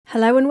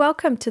Hello and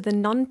welcome to the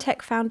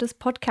Non-Tech Founders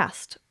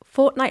Podcast,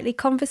 fortnightly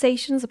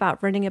conversations about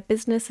running a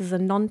business as a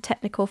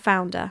non-technical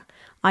founder.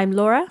 I'm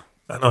Laura.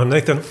 And I'm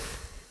Nathan.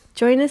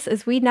 Join us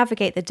as we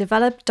navigate the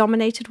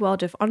developed-dominated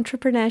world of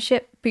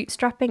entrepreneurship,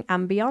 bootstrapping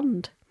and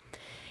beyond.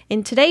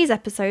 In today's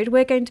episode,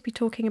 we're going to be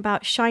talking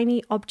about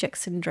shiny object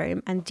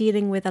syndrome and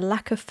dealing with a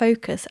lack of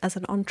focus as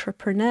an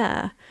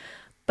entrepreneur.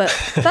 But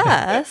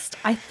first,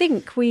 I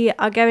think we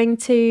are going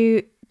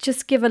to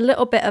just give a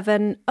little bit of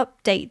an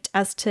update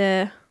as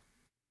to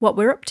what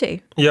we're up to.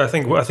 Yeah, I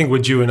think we're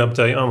due an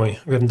update, aren't we?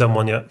 We haven't done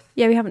one yet.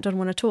 Yeah, we haven't done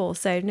one at all,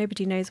 so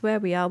nobody knows where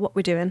we are, what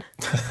we're doing.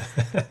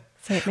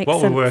 So it makes what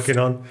sense. We're working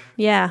on.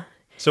 Yeah.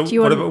 So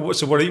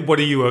what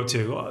are you up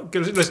to?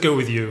 Let's go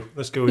with you.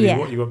 Let's go with you.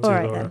 What are you up to, all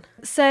right, Laura? then.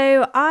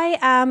 So I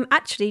am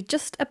actually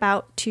just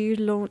about to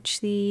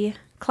launch the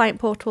client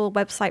portal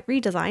website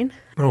redesign.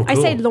 Oh, cool. I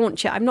say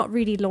launch it. I'm not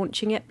really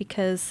launching it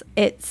because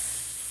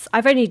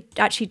I've only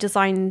actually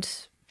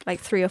designed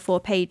like 3 or 4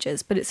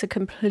 pages, but it's a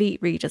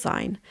complete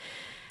redesign.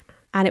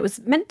 And it was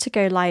meant to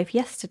go live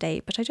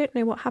yesterday, but I don't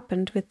know what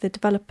happened with the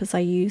developers I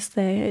used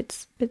there.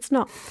 It's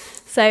not.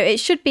 So it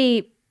should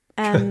be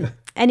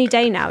any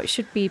day now. It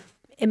should be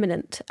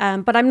imminent.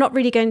 But I'm not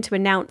really going to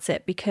announce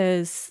it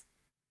because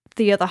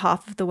the other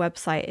half of the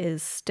website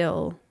is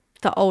still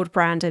the old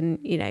brand and,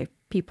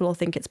 people will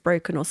think it's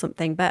broken or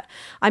something. But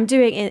I'm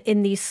doing it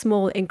in these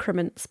small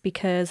increments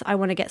because I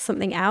want to get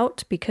something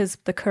out because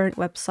the current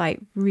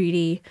website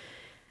really...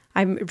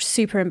 I'm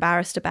super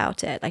embarrassed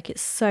about it. Like,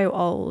 it's so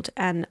old,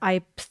 and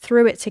I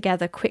threw it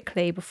together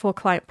quickly before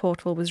Client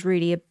Portal was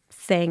really a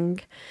thing.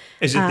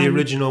 Is it the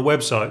original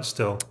website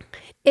still?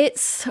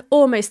 It's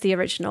almost the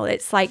original.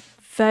 It's like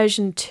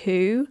version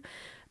 2,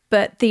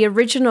 but the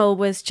original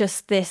was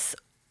just this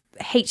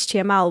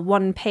HTML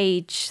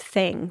one-page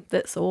thing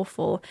that's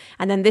awful.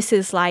 And then this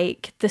is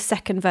like the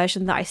second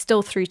version that I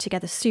still threw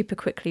together super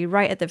quickly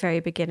right at the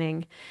very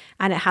beginning,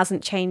 and it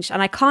hasn't changed.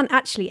 And I can't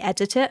actually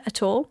edit it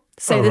at all.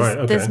 So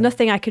there's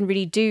nothing I can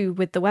really do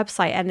with the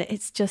website, and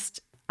it's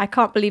just, I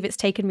can't believe it's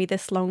taken me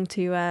this long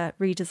to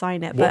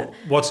redesign it.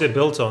 What's it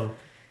built on?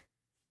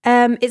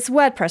 It's a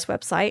WordPress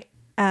website,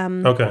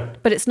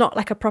 but it's not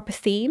like a proper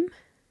theme.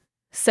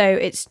 So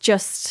it's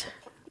just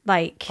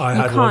like... I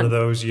had one of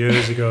those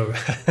years ago.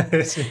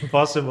 It's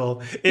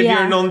impossible. If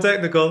you're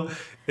non-technical,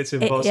 it's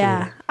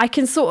impossible. I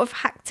can sort of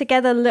hack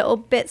together little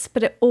bits,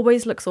 but it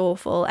always looks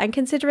awful. And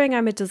considering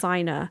I'm a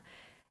designer,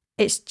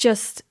 it's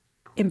just...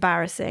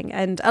 embarrassing.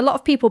 And a lot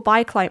of people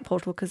buy Client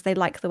Portal because they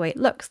like the way it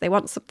looks. They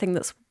want something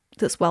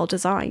that's well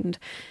designed.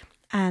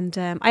 And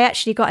I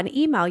actually got an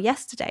email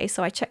yesterday,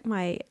 so I checked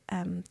my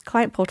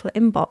Client Portal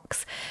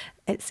inbox.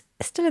 It's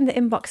still in the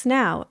inbox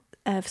now,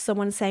 of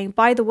someone saying,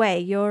 by the way,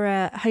 your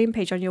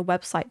homepage on your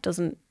website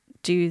doesn't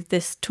do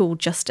this tool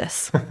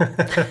justice.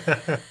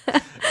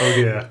 Oh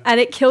yeah.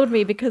 And it killed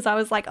me because I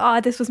was like,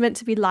 this was meant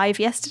to be live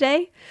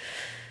yesterday.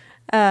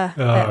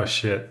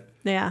 Shit.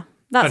 Yeah.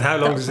 And how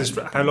long has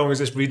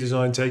this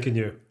redesign taken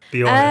you?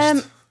 Be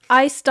honest.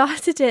 I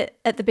started it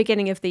at the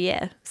beginning of the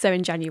year, so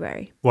in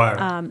January.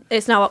 Wow.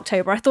 It's now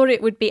October. I thought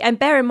it would be, and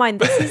bear in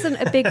mind, this isn't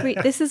a big.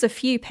 This is a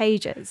few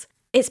pages.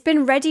 It's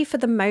been ready for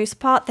the most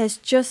part.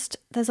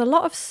 There's a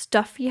lot of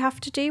stuff you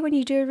have to do when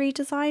you do a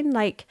redesign.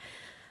 Like,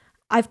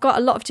 I've got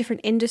a lot of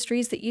different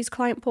industries that use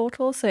Client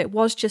Portal, so it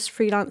was just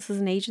freelancers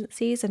and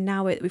agencies, and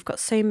now we've got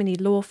so many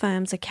law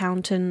firms,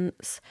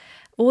 accountants,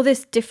 all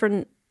this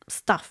different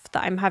stuff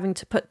that I'm having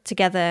to put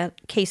together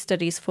case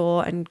studies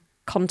for and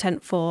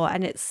content for,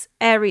 and it's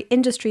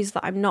industries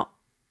that I'm not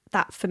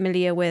that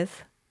familiar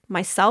with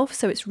myself,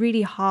 so it's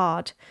really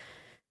hard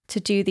to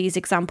do these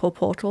example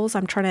portals.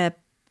 I'm trying to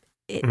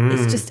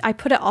it's just I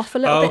put it off a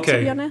little bit, to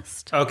be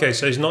honest. Okay,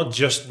 so it's not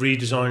just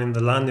redesigning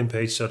the landing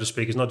page, so to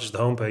speak. It's not just the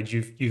homepage.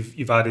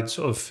 You've added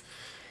sort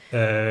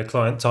of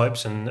client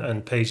types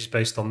and pages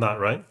based on that,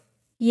 right?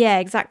 Yeah,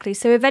 exactly.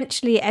 So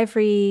eventually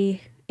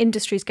every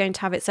industry is going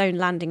to have its own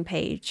landing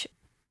page,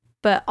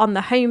 but on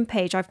the home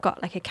page I've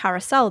got like a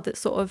carousel that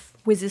sort of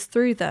whizzes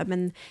through them,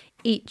 and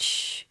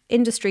each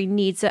industry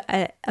needs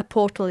a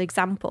portal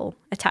example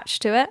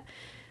attached to it.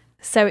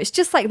 So it's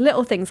just like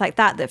little things like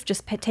that have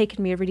just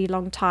taken me a really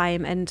long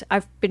time, and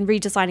I've been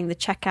redesigning the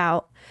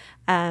checkout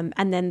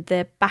and then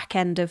the back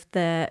end of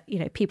the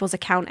people's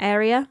account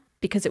area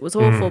because it was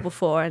awful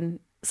before, and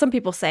some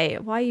people say,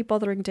 why are you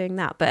bothering doing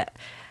that? But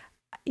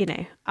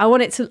I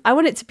want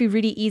it to be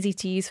really easy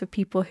to use for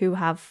people who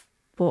have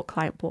bought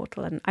Client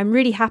Portal, and I'm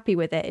really happy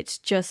with it. It's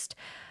just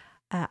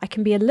I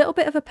can be a little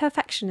bit of a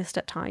perfectionist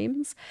at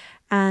times,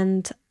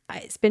 and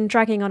it's been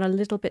dragging on a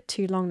little bit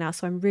too long now,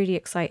 so I'm really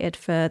excited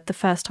for the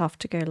first half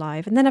to go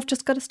live, and then I've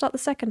just got to start the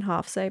second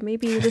half, so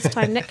maybe this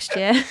time next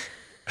year.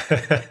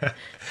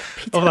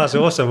 Oh, that's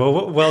awesome.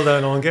 Well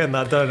done on getting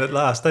that done at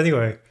last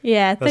anyway.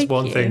 Yeah, that's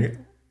one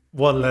thing.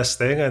 One less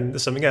thing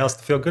and something else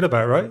to feel good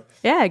about, right?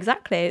 Yeah,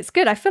 exactly. It's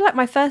good. I feel like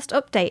my first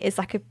update is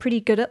like a pretty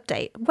good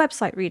update.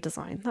 Website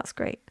redesign. That's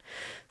great.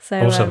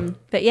 So, awesome.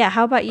 But yeah,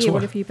 how about you? So,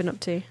 what have you been up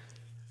to?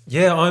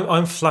 Yeah,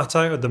 I'm flat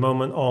out at the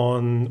moment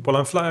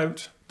I'm flat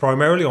out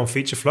primarily on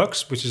Feature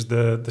Flux, which is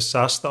the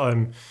SaaS that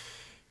I'm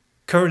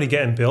currently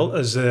getting built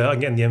as I'm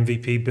getting the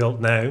MVP built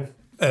now.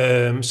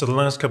 So the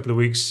last couple of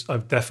weeks,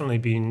 I've definitely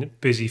been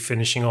busy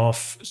finishing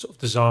off sort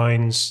of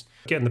designs,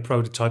 getting the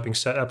prototyping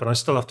set up, and I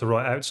still have to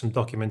write out some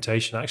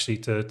documentation actually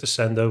to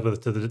send over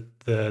to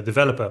the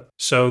developer.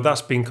 So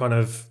that's been kind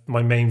of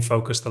my main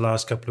focus the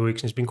last couple of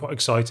weeks, and it's been quite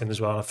exciting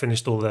as well. I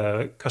finished all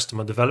the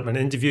customer development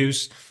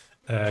interviews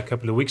a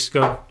couple of weeks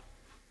ago.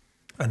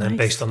 And then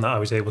based on that, I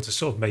was able to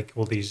sort of make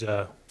all these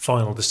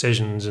final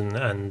decisions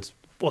and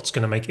what's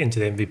going to make it into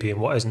the MVP and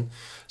what isn't.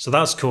 So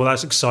that's cool.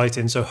 That's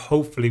exciting. So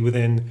hopefully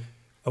within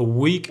a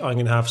week, I'm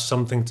going to have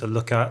something to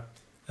look at.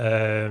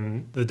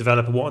 The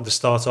developer wanted to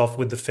start off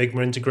with the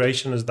Figma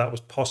integration, as that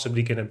was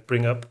possibly going to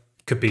bring up,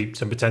 could be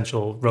some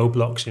potential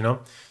roadblocks, you know.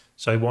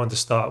 So I wanted to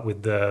start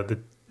with the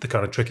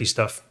kind of tricky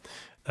stuff.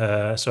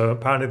 So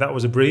apparently that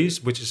was a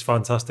breeze, which is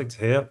fantastic to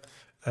hear.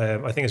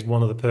 I think it's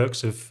one of the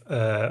perks of,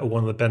 or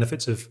one of the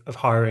benefits of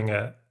hiring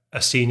a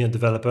senior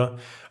developer.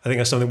 I think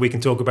that's something we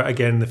can talk about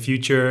again in the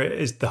future,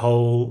 is the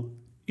whole,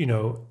 you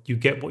know, you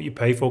get what you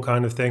pay for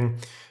kind of thing.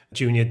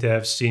 Junior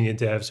devs, senior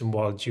devs, and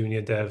while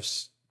junior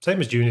devs,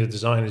 same as junior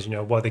designers, you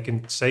know, while they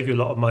can save you a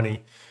lot of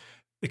money,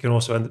 it can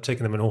also end up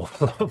taking them an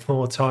awful lot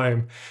more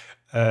time.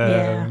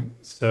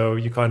 So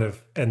you kind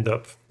of end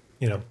up,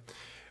 you know.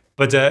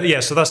 But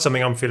so that's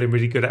something I'm feeling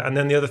really good at. And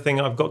then the other thing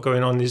I've got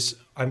going on is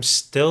I'm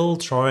still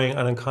trying,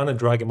 and I'm kind of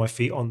dragging my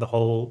feet on the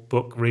whole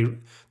book,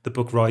 the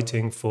book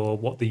writing for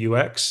What the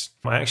UX.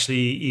 I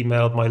actually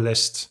emailed my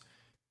list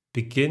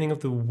beginning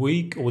of the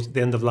week, or was it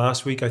the end of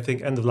last week? I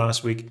think end of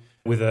last week,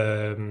 with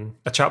a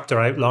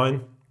chapter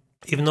outline.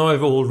 Even though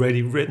I've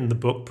already written the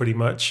book pretty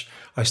much,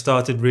 I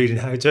started reading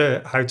how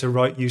to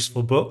write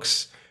useful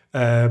books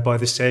by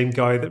the same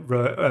guy that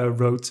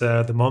wrote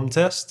the Mom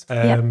Test.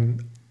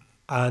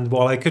 And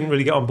while I couldn't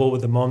really get on board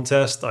with the Mom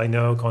Test, I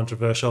know,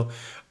 controversial,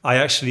 I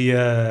actually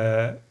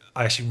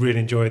really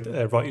enjoyed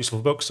Write Useful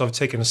Books. So I've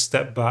taken a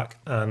step back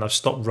and I've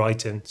stopped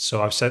writing.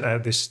 So I've sent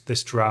out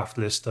this draft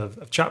list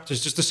of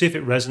chapters just to see if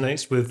it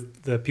resonates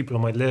with the people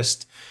on my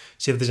list,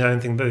 see if there's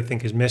anything that they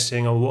think is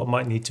missing or what I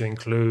might need to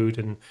include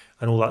and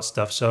all that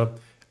stuff. So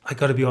I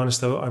got to be honest,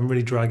 though, I'm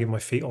really dragging my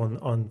feet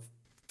on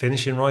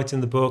finishing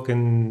writing the book.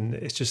 And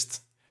it's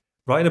just,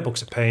 writing a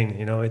book's a pain,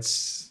 you know,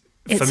 it's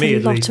for me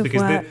at least,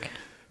 because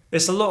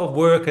it's a lot of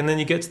work, and then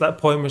you get to that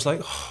point where it's like,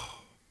 oh,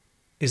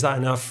 is that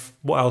enough?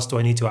 What else do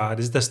I need to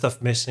add? Is there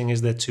stuff missing?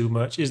 Is there too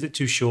much? Is it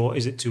too short?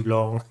 Is it too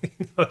long?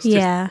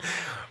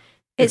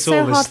 It's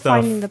so hard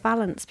finding the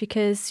balance,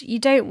 because you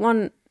don't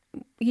want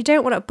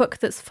a book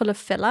that's full of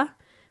filler,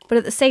 but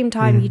at the same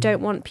time, you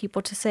don't want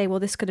people to say, well,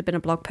 this could have been a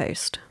blog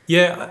post.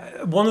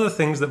 Yeah, one of the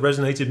things that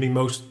resonated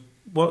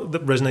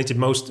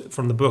most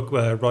from the book,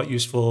 How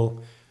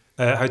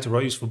to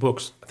Write Useful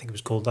Books, I think it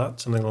was called that,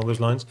 something along those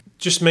lines.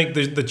 Just make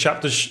the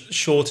chapters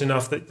short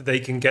enough that they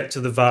can get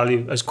to the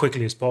value as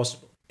quickly as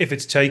possible. If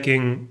it's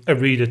taking a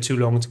reader too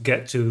long to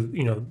get to,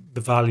 you know,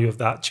 the value of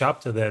that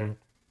chapter, then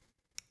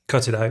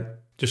cut it out.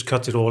 Just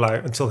cut it all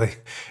out until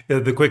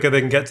the quicker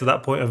they can get to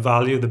that point of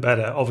value, the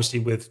better. Obviously,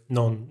 with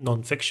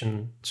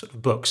non-fiction sort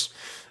of books.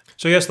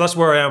 So yes, that's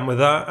where I am with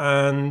that,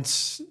 and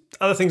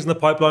other things in the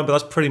pipeline. But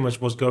that's pretty much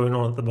what's going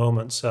on at the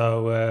moment.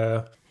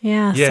 So.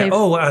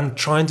 And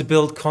trying to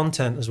build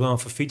content as well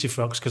for Feature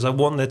Flux, because I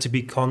want there to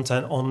be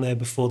content on there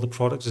before the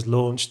product is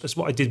launched. That's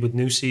what I did with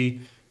Nusi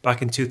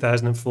back in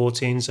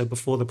 2014. So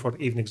before the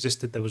product even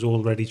existed, there was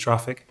already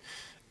traffic.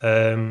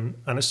 And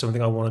it's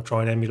something I want to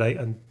try and emulate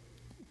and,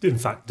 in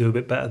fact, do a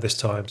bit better this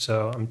time.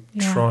 So I'm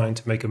trying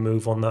to make a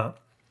move on that.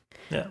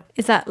 Yeah.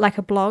 Is that like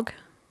a blog?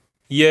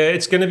 Yeah,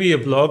 it's going to be a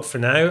blog for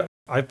now.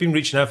 I've been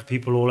reaching out for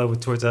people all over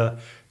Twitter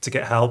to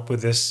get help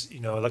with this. You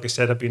know, like I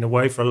said, I've been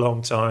away for a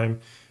long time.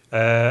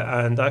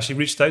 And I actually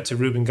reached out to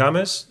Ruben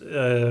Gamez.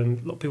 A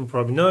lot of people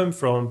probably know him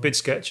from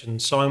BidSketch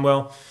and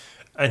Signwell.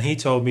 And he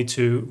told me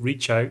to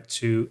reach out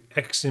to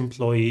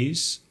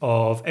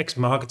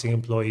ex-marketing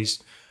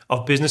employees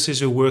of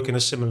businesses who work in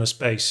a similar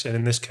space, and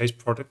in this case,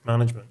 product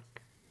management.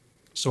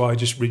 So I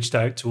just reached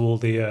out to all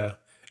the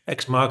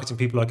ex-marketing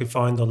people I could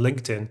find on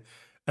LinkedIn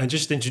and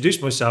just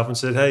introduced myself and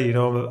said, hey, you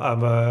know,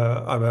 I'm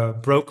a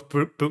broke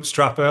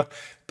bootstrapper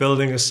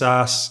building a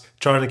SaaS,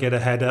 trying to get a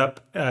head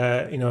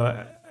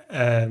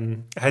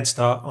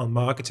start on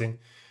marketing.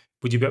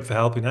 Would you be up for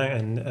helping out?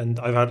 And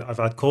I've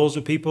had calls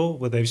with people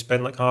where they've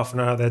spent like half an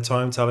hour of their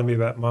time telling me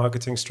about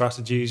marketing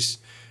strategies,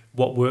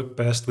 what worked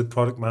best with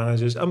product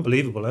managers.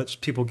 Unbelievable. It's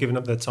people giving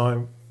up their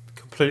time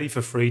completely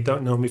for free,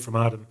 don't know me from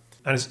Adam.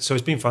 And so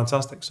it's been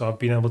fantastic. So I've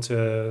been able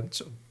to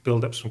sort of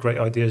build up some great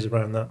ideas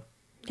around that.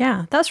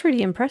 Yeah, that's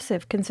really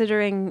impressive,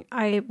 considering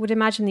I would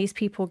imagine these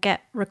people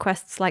get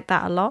requests like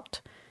that a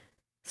lot.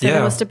 So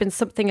there must have been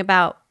something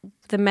about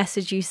the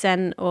message you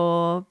sent,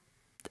 or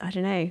I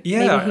don't know.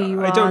 Yeah, maybe who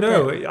you I don't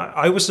know.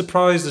 I was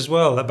surprised as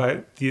well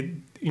about the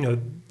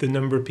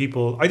number of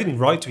people. I didn't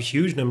write to a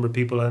huge number of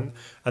people, and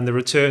the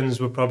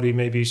returns were probably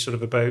maybe sort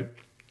of about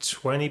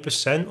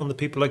 20% on the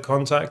people I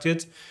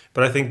contacted.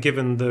 But I think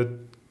given the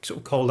sort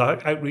of cold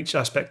outreach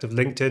aspect of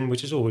LinkedIn,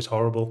 which is always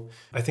horrible,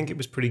 I think it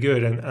was pretty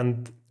good.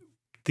 And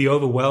the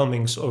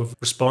overwhelming sort of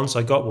response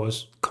I got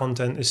was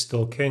content is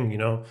still king,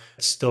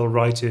 it's still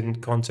writing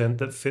content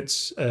that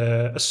fits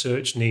a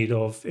search need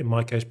of, in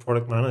my case,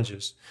 product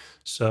managers. Yeah.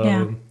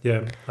 So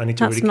yeah, I need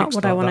to That's really not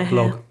what I kickstart want to that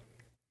hear. blog.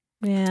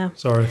 Yeah.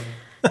 Sorry.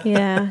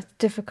 Yeah,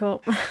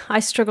 difficult. I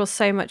struggle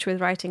so much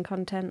with writing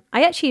content.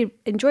 I actually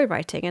enjoy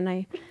writing, and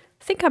I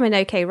think I'm an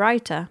okay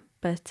writer,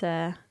 but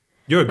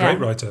You're a great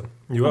yeah. writer.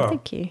 You Oh, are.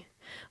 thank you.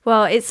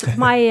 Well, it's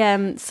my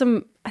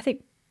I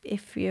think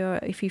if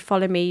you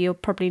follow me, you'll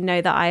probably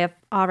know that I have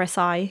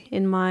RSI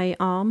in my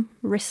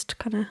wrist,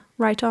 kind of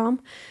right arm.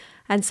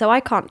 And so I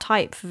can't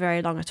type for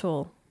very long at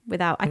all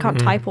I can't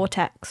type or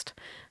text.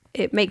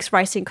 It makes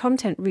writing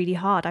content really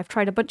hard. I've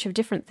tried a bunch of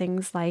different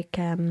things, like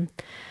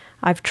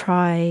I've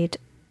tried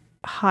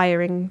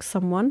hiring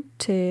someone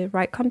to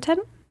write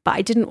content, but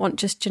I didn't want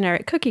just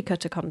generic cookie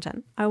cutter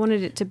content. I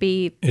wanted it to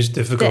be It's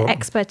difficult. the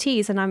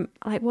expertise. And I'm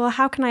like, well,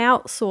 how can I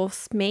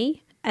outsource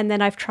me? And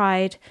then I've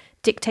tried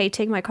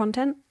dictating my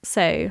content,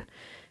 so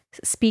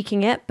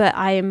speaking it, but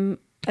I'm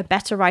a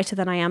better writer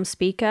than I am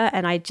speaker.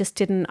 And I just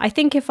didn't, I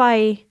think if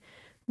I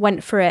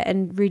went for it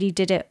and really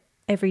did it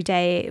every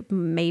day,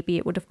 maybe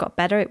it would have got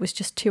better. It was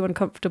just too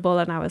uncomfortable.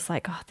 And I was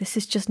like, oh, this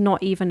is just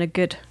not even a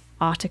good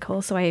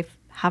article. So I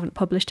haven't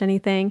published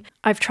anything.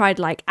 I've tried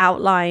like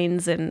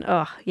outlines and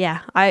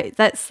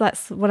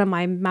that's one of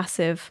my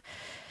massive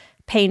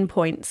pain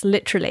points,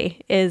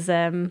 literally, is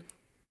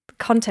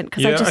content,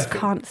 because I just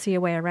can't see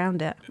a way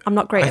around it. I'm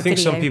not great at video. I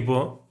think some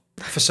people,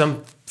 for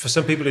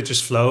some people it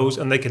just flows,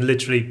 and they can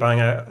literally bang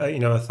out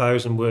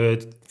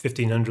 1,000-word,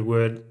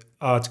 1,500-word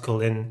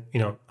article in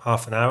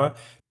half an hour.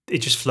 It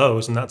just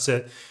flows, and that's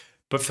it.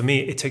 But for me,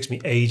 it takes me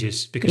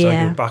ages, because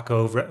I go back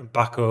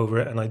over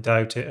it and I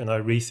doubt it and I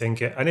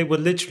rethink it, and it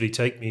would literally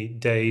take me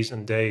days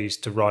and days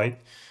to write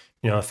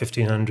a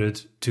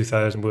 1,500,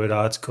 2,000-word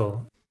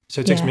article.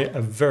 So it takes me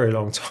a very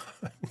long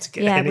time to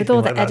get anything with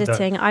all the like that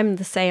editing, done. I'm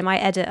the same. I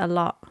edit a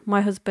lot.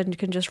 My husband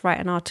can just write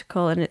an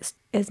article and it's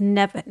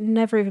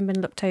never even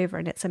been looked over,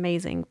 and it's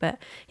amazing. But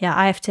yeah,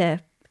 I have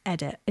to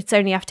edit. It's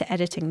only after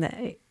editing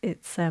that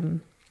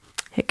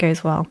it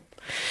goes well.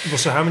 Well,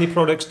 so how many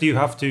products do you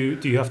have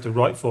to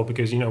write for?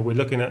 Because we're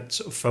looking at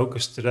sort of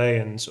focus today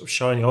and sort of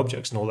shiny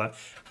objects and all that.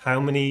 How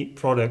many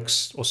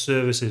products or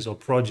services or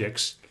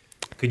projects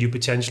could you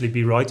potentially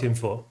be writing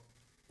for?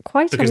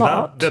 Quite a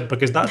lot.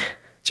 Because that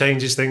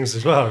changes things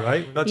as well,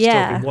 right? We're not just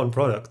talking one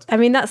product. I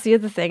mean, that's the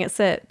other thing. It's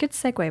a good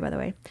segue, by the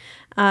way.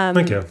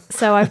 Thank you.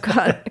 So I've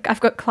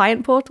got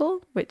Client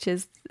Portal, which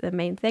is the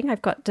main thing.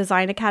 I've got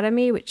Design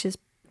Academy, which is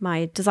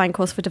my design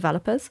course for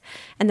developers,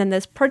 and then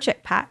there's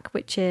Project Pack,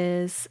 which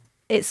is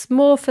it's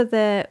more for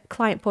the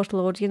Client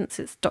Portal audience.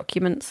 It's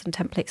documents and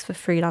templates for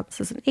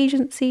freelancers and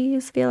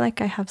agencies. I feel like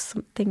I have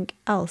something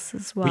else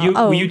as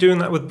well. Were you doing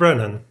that with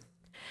Brennan?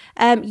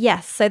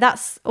 Yes, so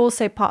that's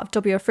also part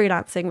of WO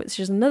Freelancing, which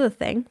is another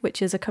thing,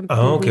 which is a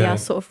company we are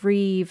sort of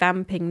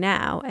revamping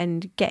now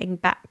and getting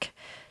back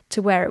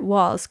to where it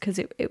was, because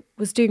it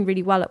was doing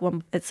really well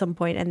at some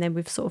point, and then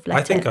we've sort of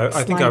let it slide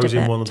I think I was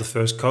in one of the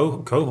first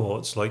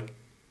cohorts, like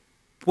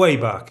way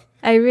back.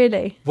 Oh,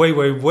 really?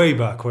 Way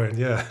back when,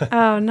 yeah.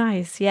 Oh,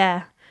 nice,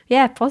 yeah.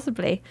 Yeah,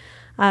 possibly.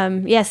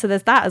 So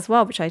there's that as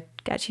well, which I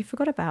actually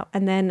forgot about.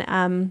 And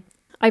then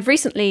I've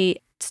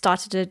recently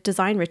started a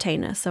design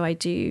retainer, so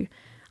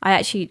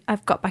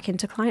I've got back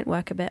into client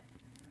work a bit,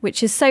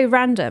 which is so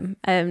random,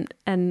 and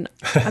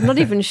I'm not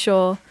even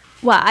sure.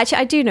 Well, actually,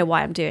 I do know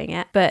why I'm doing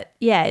it, but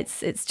yeah,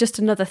 it's just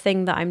another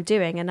thing that I'm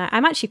doing, and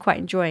I'm actually quite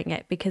enjoying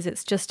it because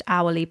it's just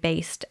hourly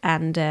based,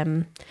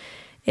 and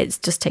it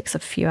just takes a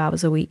few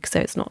hours a week, so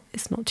it's not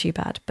too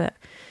bad. But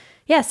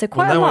yeah, so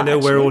quite a lot. Now I know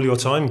actually. where all your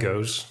time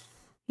goes.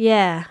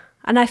 Yeah,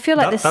 and I feel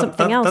like there's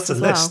something else. That's a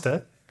list, eh?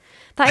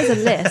 That is a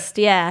list,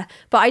 yeah.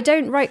 But I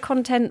don't write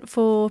content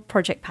for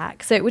Project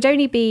Pack, so it would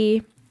only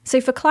be. So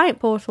for Client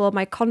Portal,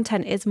 my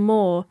content is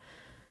more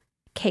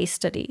case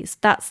studies.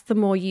 That's the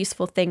more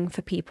useful thing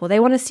for people. They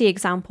want to see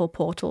example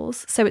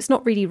portals. So it's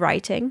not really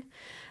writing.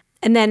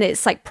 And then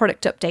it's like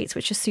product updates,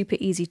 which are super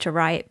easy to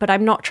write. But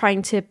I'm not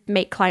trying to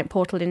make Client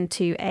Portal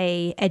into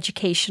a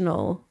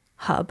educational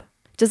hub.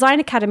 Design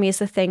Academy is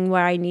the thing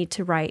where I need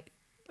to write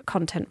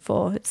content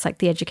for. It's like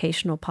the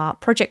educational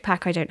part. Project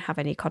Pack, I don't have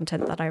any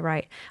content that I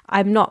write.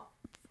 I'm not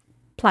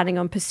planning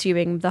on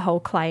pursuing the whole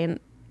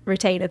client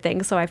retainer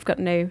thing, so I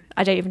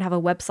don't even have a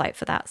website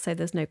for that, so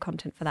there's no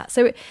content for that.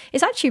 So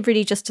it's actually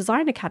really just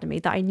Design Academy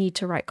that I need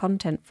to write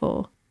content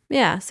for.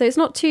 Yeah, so it's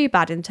not too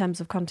bad in terms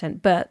of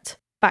content, but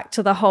back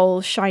to the whole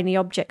shiny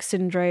object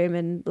syndrome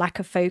and lack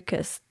of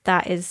focus,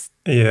 that is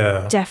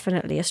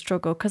definitely a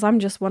struggle, because I'm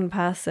just one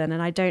person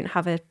and I don't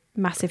have a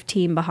massive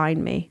team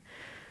behind me.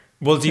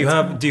 Well, do you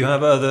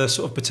have other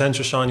sort of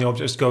potential shiny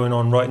objects going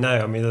on right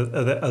now? I mean,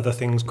 are there other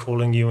things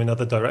calling you in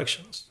other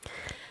directions?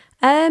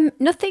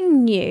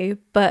 Nothing new,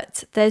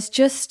 but there's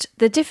just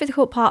the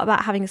difficult part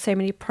about having so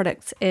many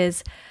products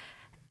is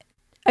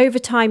over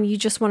time you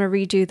just want to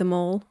redo them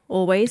all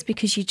always,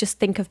 because you just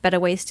think of better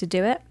ways to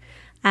do it.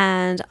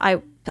 And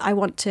I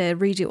want to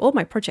redo all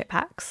my project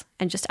packs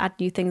and just add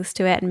new things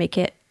to it and make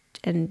it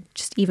and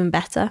just even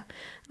better.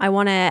 I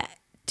want to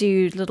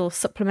do little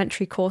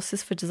supplementary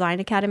courses for Design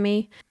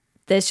Academy.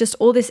 There's just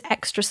all this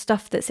extra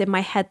stuff that's in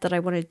my head that I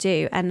want to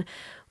do. And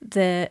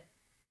the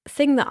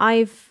thing that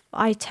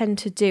I tend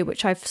to do,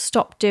 which I've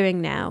stopped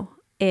doing now,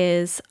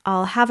 is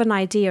I'll have an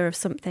idea of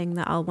something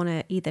that I'll want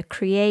to either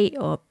create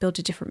or build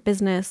a different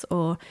business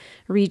or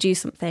redo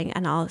something.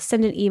 And I'll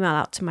send an email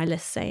out to my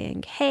list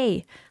saying,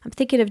 hey, I'm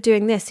thinking of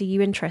doing this. Are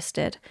you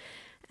interested?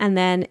 And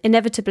then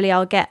inevitably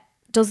I'll get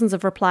dozens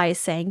of replies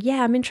saying,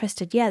 yeah, I'm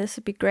interested. Yeah, this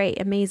would be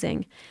great.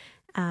 Amazing.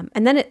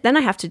 And then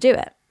I have to do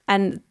it.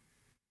 And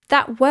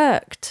that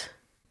worked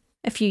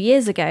a few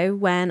years ago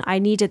when I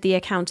needed the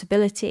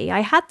accountability.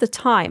 I had the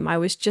time. I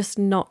was just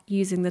not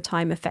using the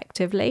time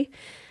effectively.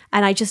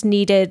 And I just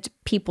needed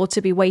people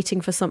to be waiting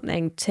for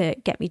something to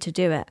get me to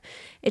do it.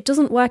 It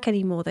doesn't work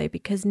anymore though,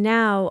 because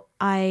now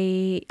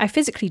I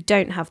physically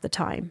don't have the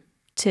time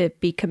to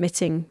be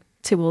committing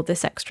to all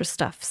this extra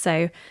stuff.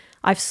 So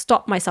I've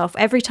stopped myself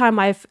every time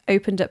I've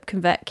opened up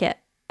ConvertKit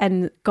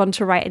and gone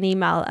to write an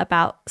email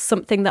about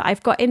something that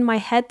I've got in my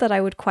head that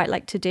I would quite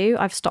like to do.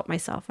 I've stopped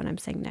myself and I'm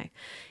saying, no,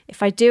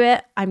 if I do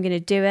it, I'm going to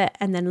do it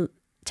and then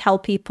tell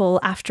people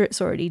after it's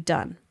already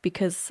done,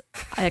 because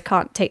I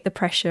can't take the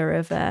pressure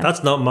of...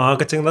 That's not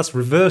marketing, that's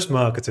reverse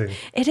marketing.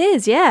 It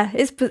is, yeah.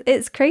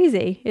 It's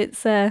crazy.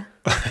 It's, yeah,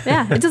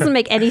 it doesn't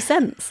make any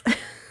sense.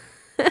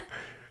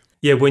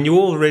 Yeah, when you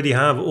already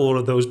have all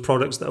of those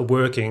products that are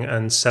working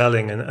and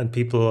selling and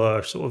people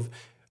are sort of...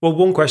 Well,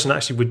 one question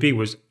actually would be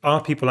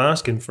are people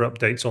asking for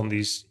updates on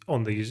these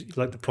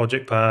like the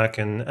project pack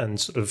and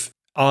sort of,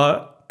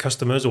 are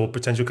customers or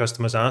potential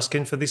customers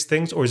asking for these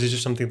things, or is it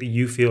just something that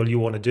you feel you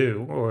want to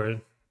do,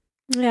 or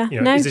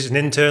no. Is this an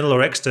internal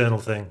or external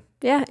thing?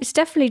 Yeah, it's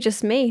definitely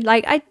just me.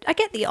 Like I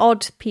get the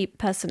odd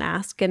person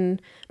ask,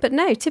 but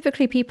no,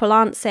 typically people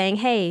aren't saying,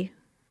 hey,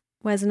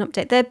 where's an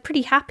update? They're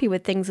pretty happy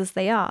with things as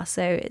they are.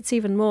 So it's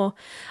even more.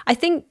 I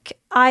think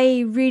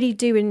I really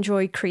do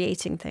enjoy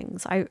creating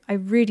things. I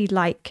really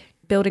like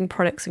building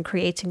products and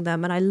creating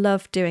them, and I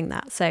love doing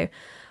that. So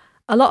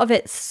a lot of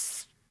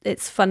it's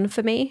fun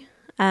for me.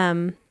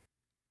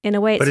 In a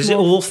way, but is it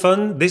all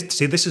fun?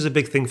 This is a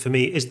big thing for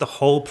me. Is the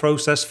whole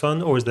process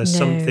fun, or is there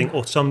something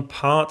or some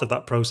part of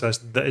that process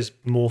that is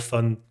more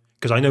fun?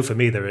 Because I know for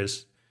me there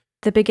is.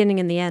 The beginning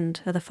and the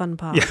end are the fun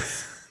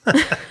parts.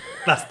 Yeah.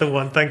 That's the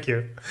one. Thank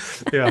you.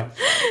 Yeah.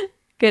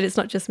 Good. It's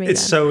not just me. It's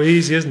so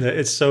easy, isn't it?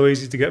 It's so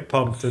easy to get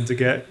pumped and to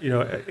get,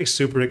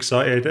 super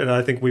excited. And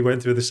I think we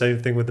went through the same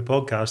thing with the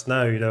podcast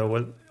now,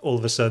 when all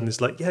of a sudden it's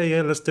like,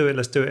 yeah, let's do it.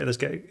 Let's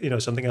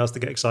get, something else to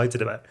get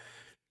excited about.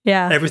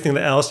 Yeah. Everything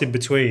else in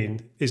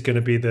between is going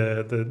to be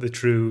the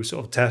true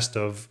sort of test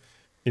of,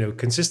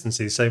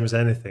 consistency, same as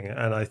anything.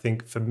 And I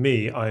think for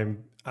me,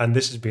 and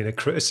this has been a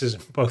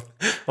criticism both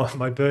on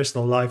my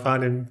personal life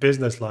and in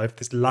business life,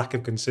 this lack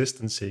of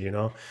consistency,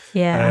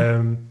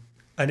 Yeah.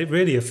 And it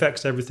really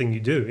affects everything you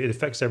do. It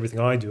affects everything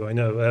I do. I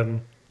know,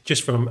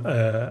 just from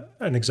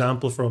an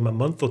example from a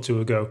month or two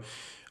ago,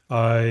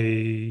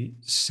 I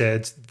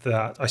said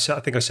that, I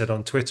think I said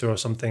on Twitter or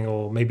something,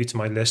 or maybe to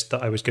my list,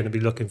 that I was going to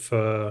be looking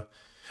for...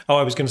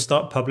 I was going to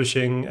start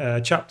publishing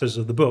chapters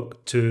of the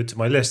book to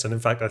my list. And in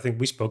fact, I think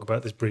we spoke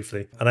about this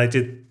briefly. And I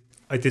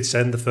did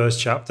send the first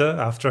chapter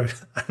after,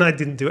 and I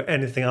didn't do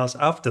anything else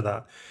after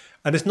that.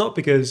 And it's not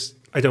because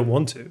I don't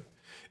want to.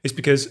 It's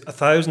because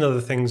 1,000 other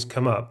things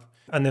come up.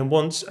 And then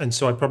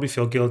so I probably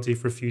feel guilty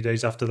for a few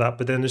days after that.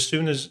 But then as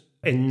soon as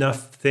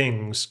enough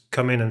things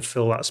come in and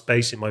fill that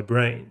space in my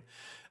brain,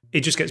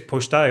 it just gets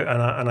pushed out,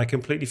 and I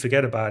completely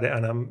forget about it.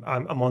 And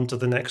I'm on to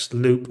the next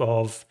loop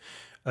of,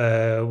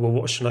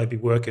 what should I be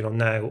working on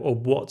now? Or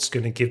what's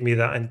going to give me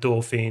that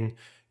endorphin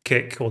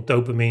kick or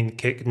dopamine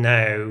kick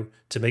now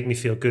to make me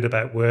feel good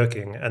about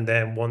working? And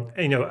then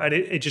and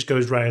it just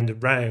goes round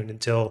and round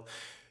until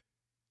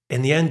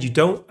in the end you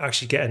don't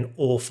actually get an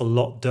awful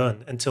lot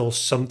done until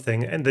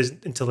there's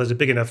a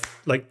big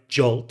enough like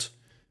jolt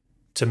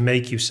to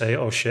make you say,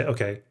 oh shit,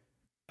 okay,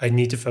 I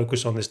need to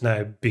focus on this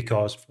now,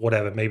 because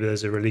whatever, maybe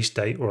there's a release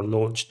date or a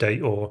launch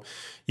date, or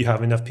you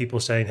have enough people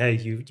saying, hey,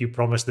 you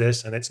promised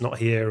this and it's not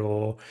here,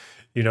 or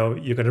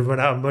you're going to run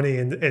out of money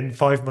in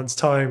 5 months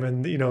time,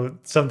 and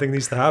something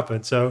needs to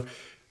happen. So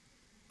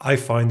I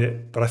find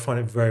it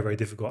very, very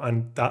difficult.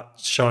 And that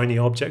shiny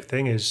object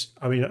thing is,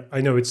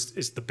 I know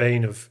it's the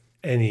bane of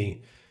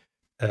any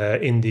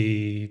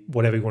indie,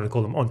 whatever you want to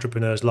call them,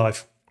 entrepreneur's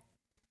life.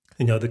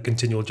 The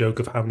continual joke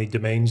of how many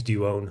domains do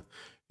you own?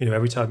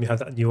 Every time you have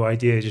that new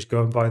idea, just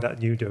go and buy that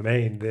new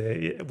domain.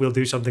 We'll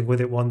do something with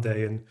it one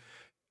day, and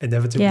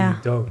inevitably you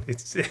don't.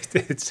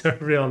 It's a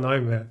real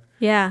nightmare.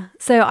 Yeah.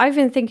 So I've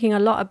been thinking a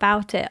lot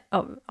about it,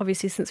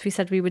 obviously, since we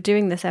said we were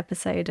doing this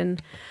episode,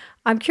 and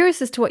I'm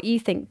curious as to what you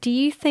think. Do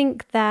you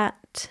think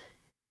that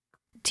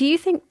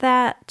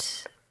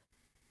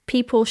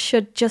people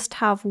should just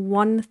have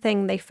one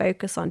thing they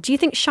focus on? Do you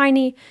think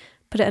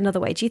put it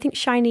another way, do you think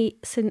shiny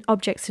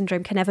object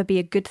syndrome can ever be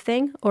a good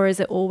thing, or is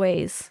it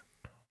always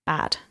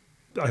bad?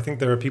 I think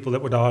there are people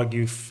that would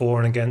argue for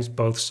and against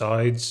both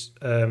sides.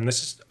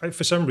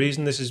 For some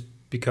reason, this has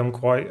become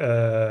quite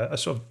a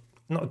sort of,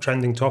 not a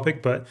trending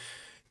topic, but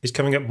is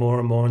coming up more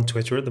and more on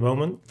Twitter at the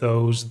moment.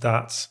 Those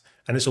that,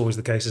 and it's always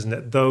the case, isn't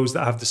it? Those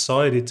that have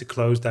decided to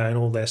close down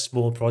all their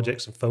small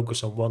projects and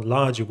focus on one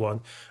larger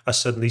one are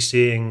suddenly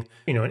seeing,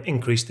 an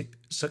increased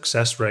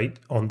success rate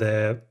on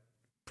their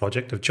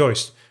project of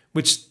choice,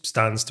 which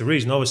stands to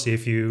reason. Obviously,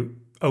 if you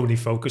only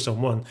focus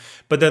on one,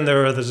 but then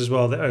there are others as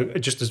well that are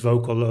just as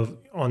vocal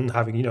on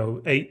having,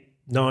 8,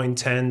 9,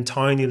 10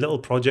 tiny little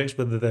projects,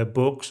 whether they're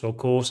books or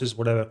courses,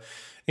 whatever,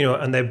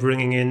 and they're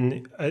bringing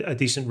in a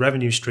decent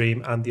revenue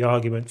stream. And the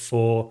argument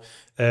for,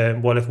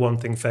 well, if one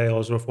thing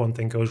fails or if one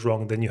thing goes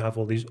wrong, then you have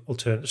all these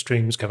alternate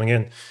streams coming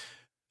in.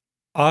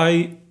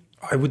 I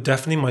would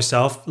definitely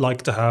myself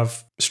like to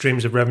have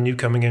streams of revenue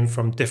coming in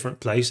from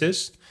different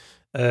places,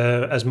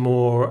 as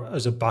more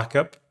as a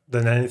backup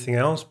than anything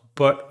else.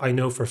 But I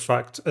know for a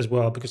fact as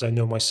well, because I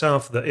know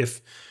myself, that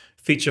if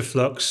Feature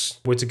Flux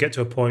were to get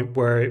to a point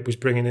where it was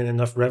bringing in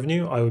enough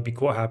revenue, I would be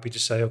quite happy to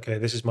say, okay,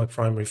 this is my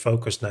primary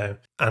focus now.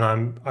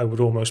 And I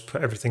would almost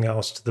put everything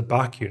else to the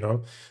back,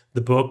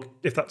 The book,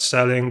 if that's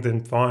selling,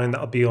 then fine,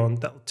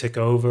 that'll tick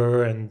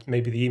over, and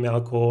maybe the email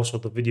course or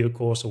the video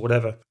course or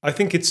whatever. I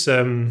think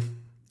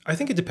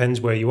it depends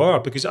where you are,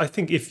 because I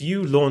think if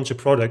you launch a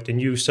product and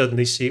you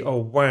suddenly see, oh,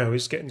 wow,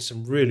 it's getting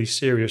some really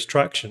serious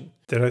traction,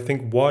 then I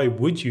think why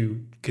would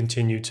you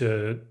continue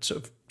to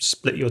sort of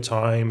split your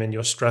time and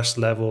your stress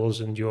levels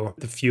and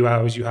the few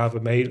hours you have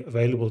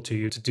available to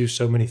you to do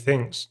so many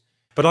things?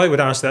 But I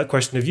would ask that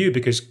question of you,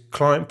 because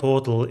Client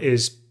Portal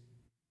is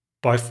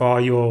by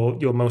far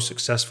your most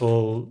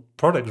successful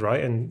product,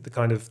 right? And the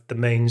kind of the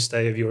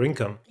mainstay of your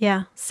income.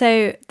 Yeah.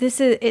 So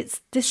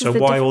So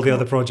why all the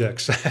other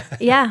projects?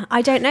 Yeah,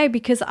 I don't know,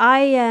 because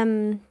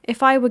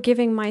if I were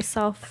giving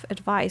myself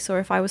advice, or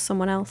if I was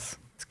someone else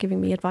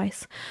giving me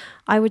advice,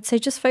 I would say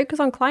just focus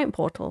on Client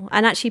Portal.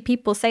 And actually,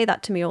 people say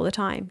that to me all the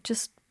time.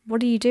 Just,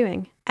 what are you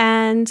doing?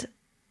 And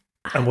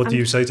what do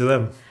you say to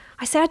them?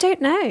 I say, I don't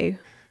know.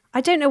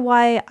 I don't know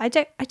why. I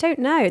don't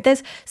know.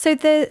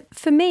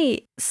 For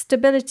me,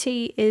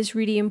 stability is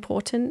really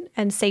important,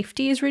 and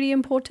safety is really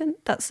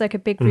important. That's like a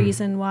big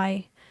reason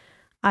why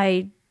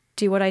I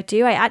do what I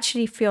do. I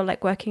actually feel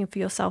like working for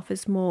yourself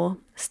is more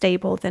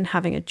stable than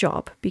having a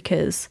job,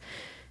 because,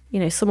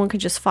 someone can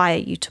just fire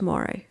you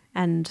tomorrow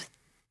and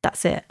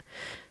that's it.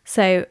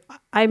 So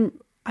I'm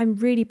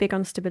really big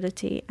on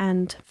stability,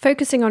 and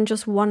focusing on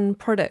just one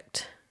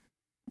product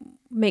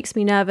makes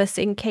me nervous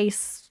in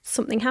case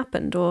something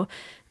happened, or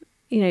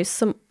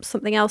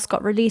something else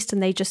got released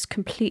and they just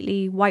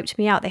completely wiped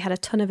me out. They had a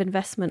ton of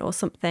investment or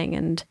something,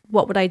 and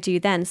what would I do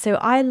then? So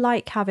I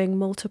like having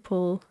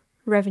multiple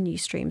revenue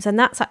streams, and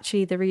that's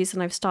actually the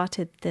reason I've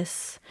started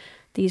these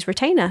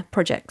retainer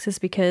projects, is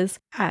because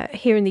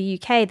here in the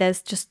UK,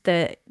 there's just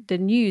the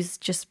news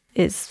just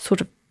is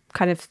sort of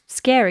kind of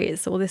scary.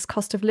 It's all this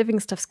cost of living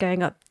stuff's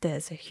going up.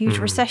 There's a huge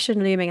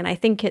recession looming, and I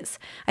think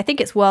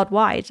it's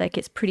worldwide. Like,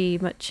 it's pretty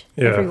much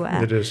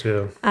everywhere. It is,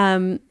 yeah.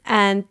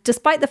 And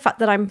despite the fact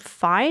that I'm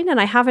fine,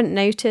 and I haven't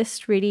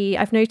noticed really,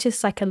 I've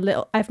noticed a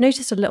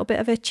little bit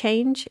of a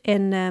change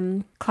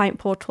in Client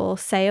Portal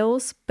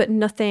sales, but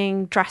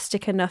nothing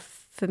drastic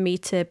enough for me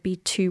to be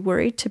too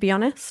worried, to be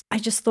honest. I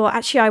just thought,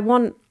 actually, I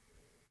want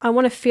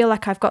to feel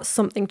like I've got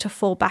something to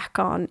fall back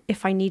on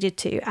if I needed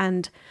to.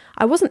 And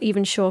I wasn't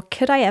even sure,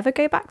 could I ever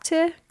go back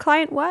to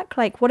client work?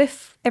 Like, what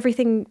if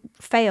everything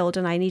failed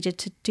and I needed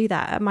to do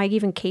that? Am I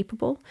even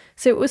capable?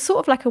 So it was sort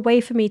of like a way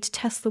for me to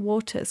test the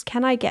waters.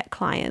 Can I get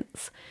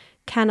clients?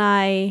 Can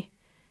I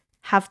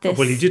have this?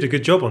 Well, you did a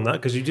good job on that,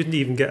 because you didn't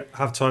even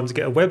have time to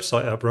get a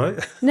website up, right?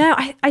 No,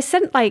 I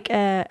sent like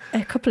a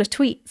couple of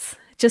tweets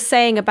just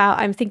saying about,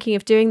 I'm thinking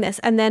of doing this.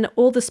 And then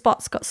all the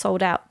spots got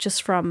sold out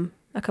just from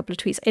a couple of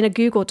tweets in a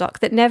Google Doc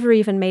that never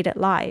even made it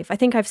live. I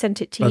think I've sent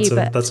it to you,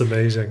 but that's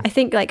amazing. I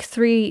think like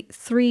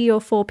three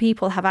or four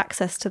people have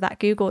access to that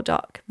Google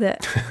Doc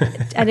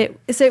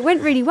so it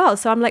went really well.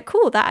 So I'm like,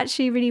 cool, that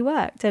actually really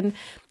worked. And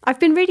I've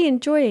been really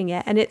enjoying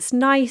it. And it's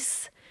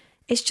nice.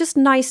 It's just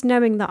nice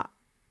knowing that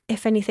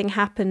if anything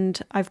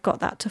happened, I've got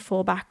that to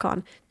fall back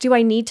on. Do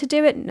I need to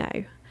do it? No.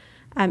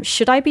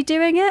 Should I be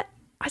doing it?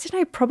 I don't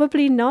know,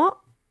 probably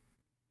not.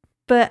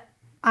 But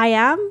I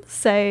am.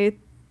 So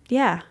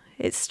yeah.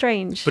 It's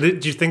strange. But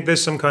do you think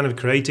there's some kind of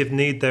creative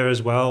need there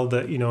as well,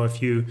 that,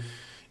 if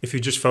you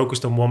just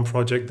focused on one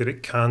project, that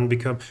it can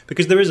become,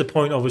 because there is a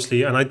point,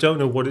 obviously, and I don't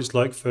know what it's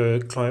like for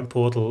Client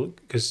Portal,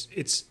 because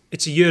it's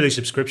a yearly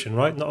subscription,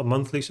 right? Not a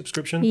monthly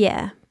subscription?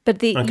 Yeah, but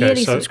the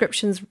yearly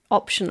subscription's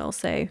optional,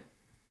 so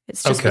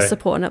it's just for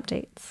support and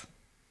updates.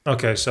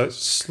 Okay, so it's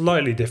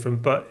slightly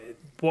different, but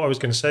what I was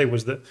going to say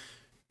was that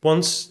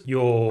once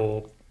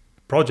your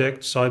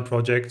project, side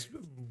project,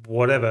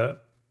 whatever,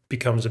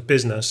 becomes a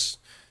business,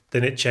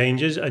 then it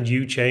changes, and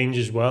you change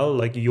as well.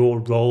 Like, your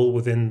role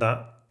within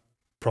that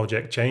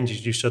project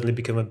changes. You suddenly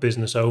become a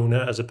business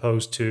owner as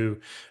opposed to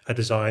a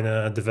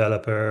designer, a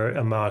developer,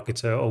 a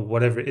marketer, or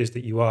whatever it is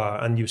that you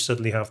are. And you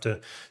suddenly have to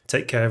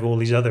take care of all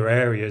these other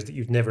areas that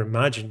you've never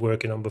imagined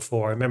working on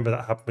before. I remember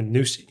that happened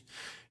with Nusi.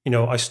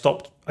 I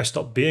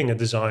stopped being a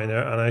designer,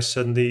 and I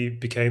suddenly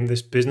became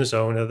this business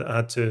owner that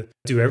had to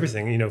do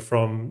everything,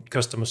 from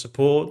customer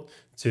support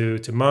to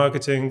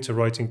marketing, to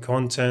writing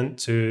content,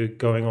 to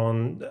going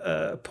on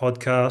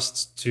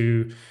podcasts,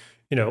 to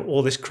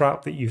all this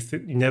crap that you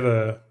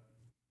never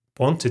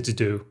wanted to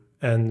do,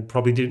 and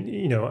probably didn't.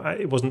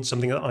 It wasn't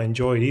something that I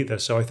enjoyed either.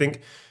 So I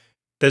think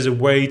there's a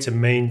way to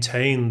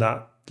maintain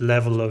that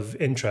level of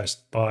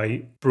interest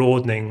by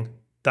broadening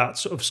that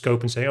sort of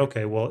scope and saying,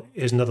 okay, well,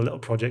 here's another little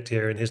project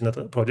here, and here's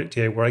another little project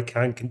here where I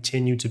can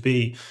continue to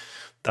be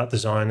that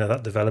designer,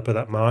 that developer,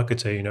 that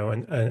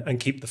marketer, and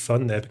keep the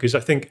fun there. Because I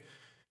think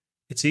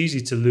it's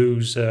easy to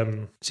lose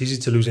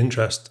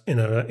interest in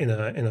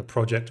a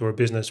project or a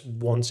business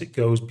once it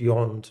goes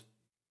beyond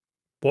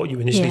what you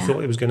initially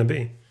thought it was going to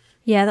be.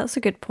 Yeah, that's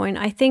a good point.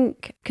 I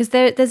think because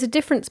there's a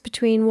difference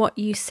between what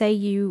you say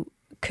you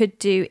could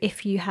do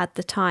if you had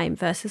the time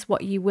versus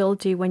what you will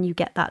do when you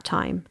get that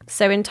time.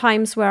 So in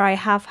times where I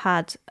have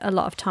had a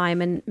lot of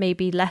time and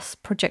maybe less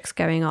projects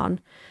going on,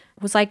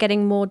 was I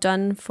getting more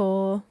done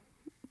for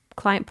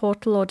Client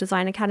Portal or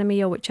Design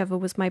Academy or whichever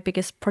was my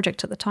biggest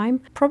project at the time?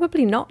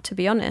 Probably not, to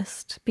be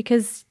honest,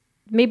 because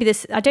maybe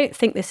I don't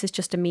think this is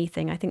just a me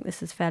thing. I think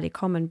this is fairly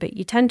common, but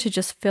you tend to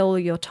just fill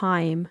your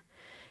time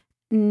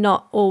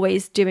not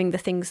always doing the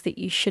things that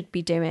you should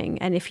be doing.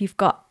 And if you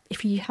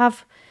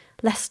have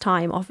less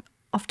time,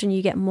 often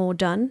you get more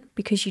done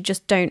because you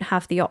just don't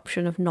have the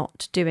option of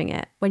not doing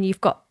it. When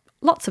you've got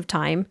lots of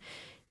time,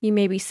 you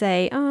maybe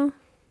say, oh,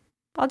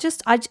 I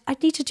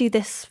need to do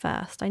this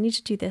first. I need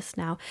to do this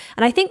now.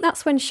 And I think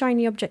that's when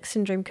shiny object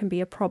syndrome can be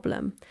a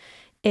problem,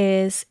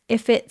 is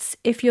if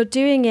you're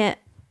doing it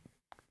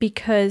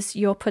because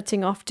you're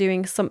putting off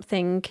doing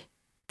something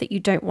that you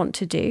don't want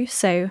to do.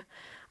 So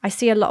I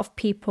see a lot of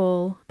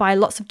people buy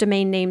lots of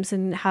domain names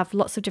and have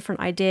lots of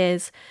different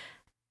ideas.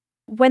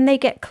 When they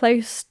get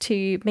close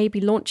to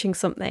maybe launching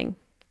something,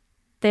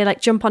 they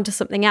like jump onto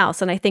something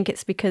else. And I think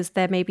it's because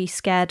they're maybe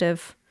scared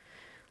of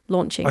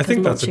launching. I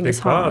think that's a big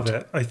part of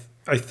it.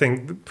 I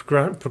think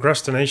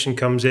procrastination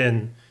comes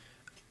in,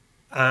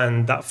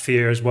 and that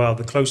fear as well.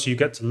 The closer you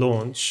get to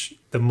launch,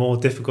 the more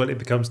difficult it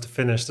becomes to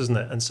finish, doesn't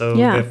it? And so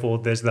therefore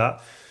there's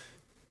that,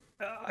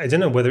 I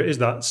don't know whether it is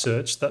that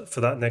search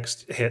for that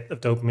next hit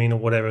of dopamine or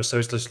whatever. So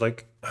it's just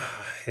like,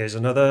 here's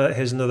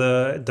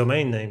another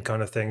domain name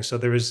kind of thing. So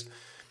there is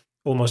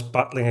almost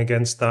battling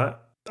against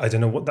that. I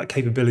don't know what that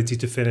capability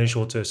to finish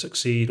or to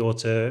succeed or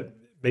to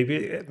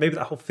maybe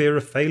that whole fear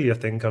of failure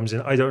thing comes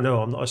in. I don't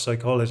know. I'm not a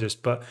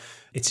psychologist, but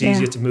it's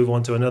easier to move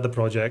on to another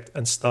project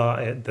and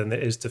start it than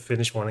it is to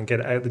finish one and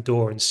get it out the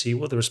door and see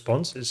what the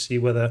response is, see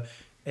whether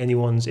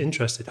anyone's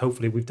interested.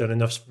 Hopefully we've done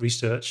enough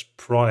research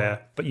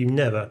prior, but you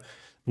never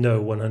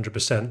know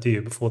 100%, do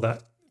you, before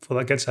that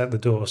gets out the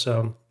door.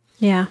 So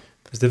yeah,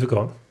 it's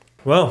difficult.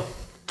 Well,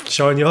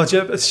 shiny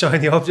object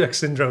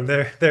syndrome.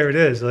 There it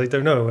is. I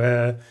don't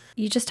know.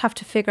 You just have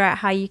to figure out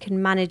how you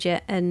can manage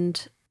it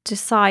and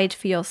decide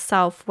for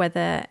yourself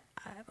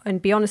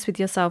and be honest with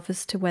yourself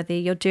as to whether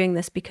you're doing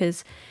this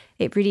because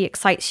it really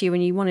excites you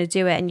and you want to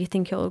do it and you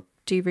think it'll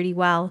do really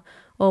well,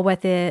 or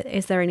whether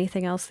is there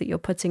anything else that you're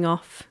putting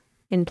off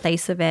in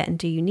place of it, and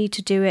do you need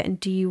to do it, and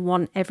do you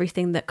want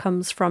everything that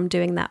comes from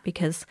doing that?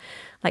 Because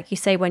like you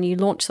say, when you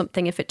launch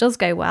something, if it does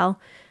go well,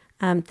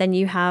 then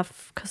you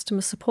have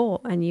customer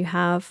support and you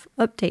have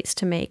updates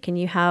to make and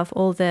you have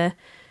all the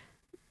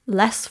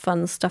less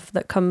fun stuff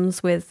that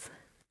comes with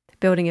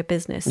building a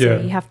business. So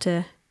you have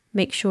to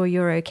make sure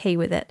you're okay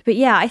with it. But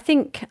I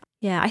think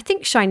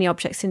shiny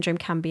object syndrome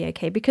can be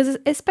okay, because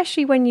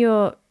especially when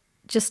you're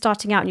just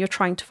starting out and you're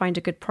trying to find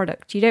a good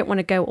product, you don't want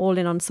to go all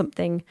in on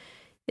something.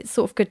 It's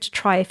sort of good to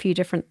try a few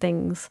different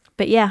things.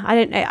 But I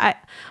don't know.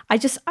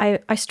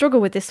 I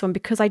struggle with this one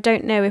because I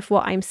don't know if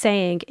what I'm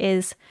saying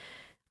is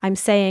I'm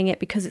saying it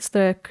because it's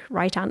the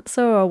right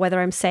answer, or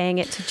whether I'm saying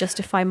it to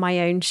justify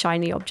my own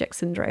shiny object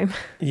syndrome.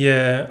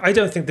 Yeah, I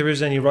don't think there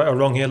is any right or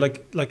wrong here.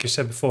 Like you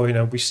said before,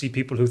 we see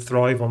people who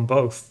thrive on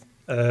both,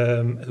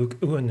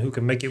 who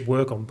can make it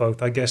work on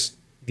both. I guess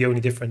the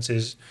only difference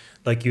is,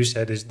 like you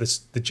said, is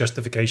the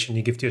justification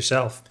you give to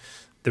yourself,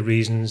 the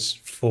reasons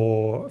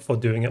for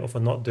doing it or for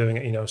not doing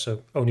it.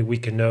 So only we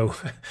can know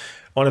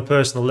on a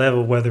personal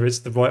level whether it's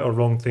the right or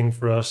wrong thing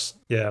for us.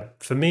 Yeah,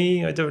 for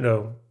me, I don't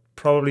know.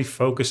 Probably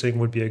focusing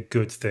would be a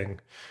good thing,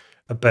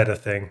 a better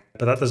thing.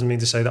 But that doesn't mean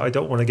to say that I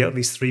don't want to get at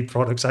least 3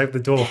 products out the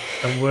door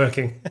and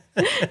working.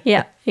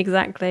 Yeah,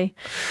 exactly.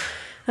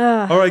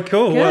 All right,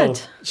 cool. Good. Well,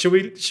 should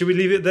we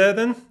leave it there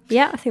then?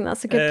 Yeah, I think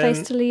that's a good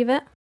place to leave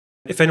it.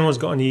 If anyone's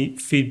got any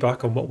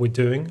feedback on what we're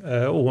doing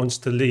or wants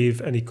to leave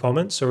any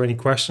comments or any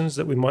questions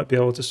that we might be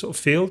able to sort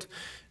of field,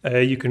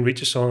 you can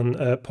reach us on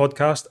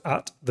podcast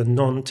at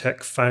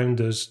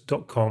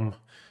thenontechfounders.com.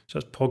 So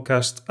it's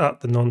podcast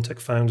at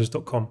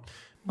thenontechfounders.com.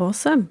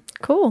 Awesome.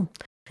 Cool.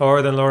 All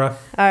right then, Laura.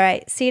 All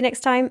right. See you next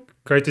time.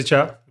 Great to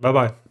chat.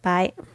 Bye-bye. Bye.